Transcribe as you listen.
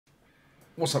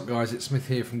What's up guys, it's Smith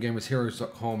here from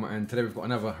GamersHeroes.com, and today we've got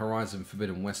another Horizon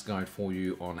Forbidden West guide for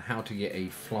you on how to get a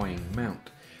flying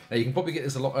mount. Now you can probably get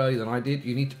this a lot earlier than I did.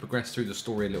 You need to progress through the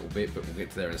story a little bit, but we'll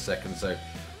get to there in a second. So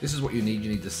this is what you need. You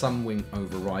need the Sunwing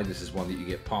override. This is one that you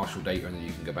get partial data and then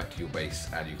you can go back to your base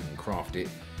and you can craft it.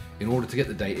 In order to get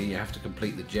the data, you have to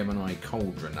complete the Gemini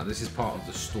Cauldron. Now this is part of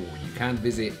the story. You can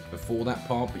visit before that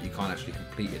part, but you can't actually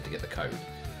complete it to get the code.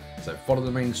 So follow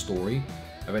the main story.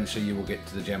 Eventually you will get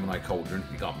to the Gemini Cauldron,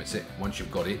 you can't miss it. Once you've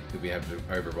got it, you'll be able to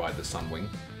override the Sunwing.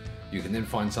 You can then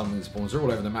find Sunwing spawns, they're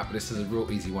all over the map, but this is a real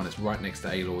easy one. It's right next to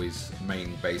Aloy's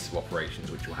main base of operations,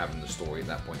 which you'll have in the story at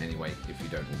that point anyway, if you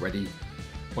don't already.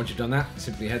 Once you've done that,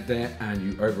 simply head there and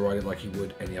you override it like you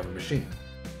would any other machine.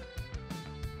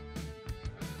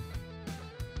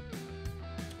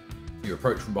 You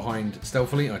approach from behind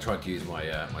stealthily. I tried to use my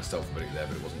stealth ability there,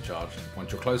 but it wasn't charged.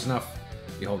 Once you're close enough,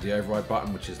 you hold the override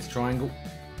button, which is the triangle.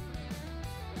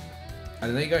 And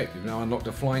then there you go, you've now unlocked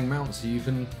a flying mount, so you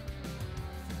can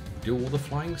do all the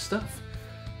flying stuff.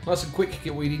 Nice and quick,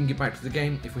 get what you need and get back to the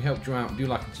game. If we helped you out, do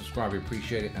like and subscribe, we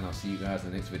appreciate it, and I'll see you guys in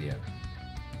the next video.